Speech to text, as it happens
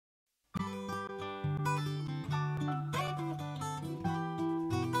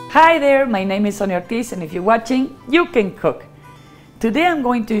Hi there, my name is Sonia Ortiz, and if you're watching, you can cook. Today I'm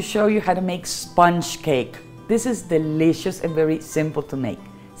going to show you how to make sponge cake. This is delicious and very simple to make.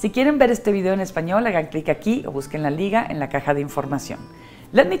 Si quieren ver este video en español, hagan clic aquí o busquen la liga en la caja de información.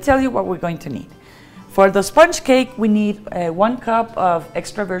 Let me tell you what we're going to need. For the sponge cake, we need 1 cup of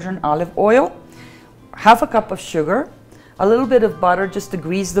extra virgin olive oil, half a cup of sugar, a little bit of butter just to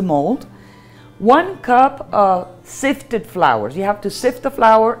grease the mold, 1 cup of sifted flour. You have to sift the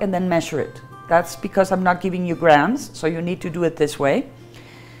flour and then measure it. That's because I'm not giving you grams, so you need to do it this way.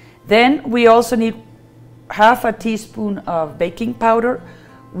 Then we also need half a teaspoon of baking powder,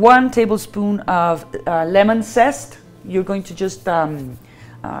 1 tablespoon of lemon zest. You're going to just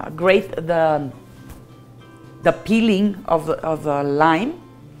grate the peeling of the lime.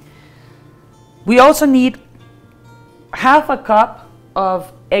 We also need half a cup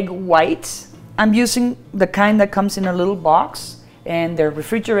of egg whites. I'm using the kind that comes in a little box and they're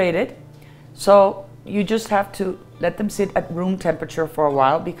refrigerated. So you just have to let them sit at room temperature for a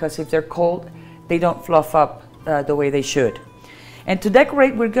while, because if they're cold, they don't fluff up the way they should. And to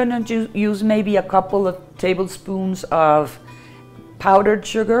decorate, we're going to use maybe a couple of tablespoons of powdered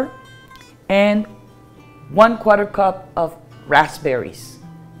sugar and 1/4 cup of raspberries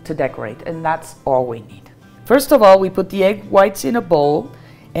to decorate, and that's all we need. First of all, we put the egg whites in a bowl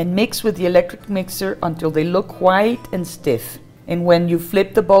and mix with the electric mixer until they look white and stiff. And when you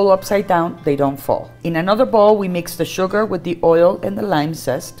flip the bowl upside down, they don't fall. In another bowl, we mix the sugar with the oil and the lime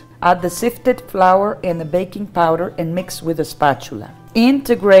zest. Add the sifted flour and the baking powder and mix with a spatula.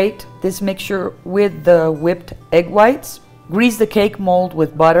 Integrate this mixture with the whipped egg whites. Grease the cake mold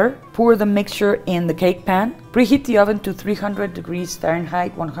with butter. Pour the mixture in the cake pan. Preheat the oven to 300 degrees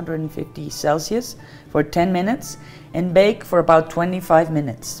Fahrenheit, 150 Celsius for 10 minutes and bake for about 25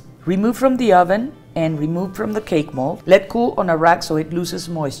 minutes. Remove from the oven and remove from the cake mold. Let cool on a rack so it loses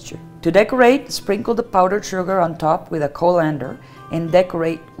moisture. To decorate, sprinkle the powdered sugar on top with a colander and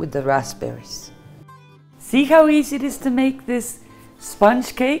decorate with the raspberries. See how easy it is to make this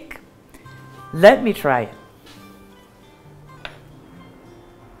sponge cake? Let me try it.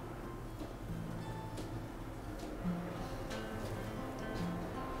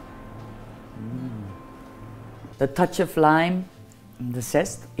 The touch of lime and the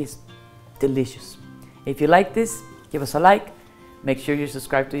zest is delicious. If you like this, give us a like. Make sure you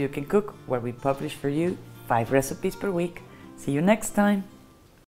subscribe to You Can Cook, where we publish for you 5 recipes per week. See you next time.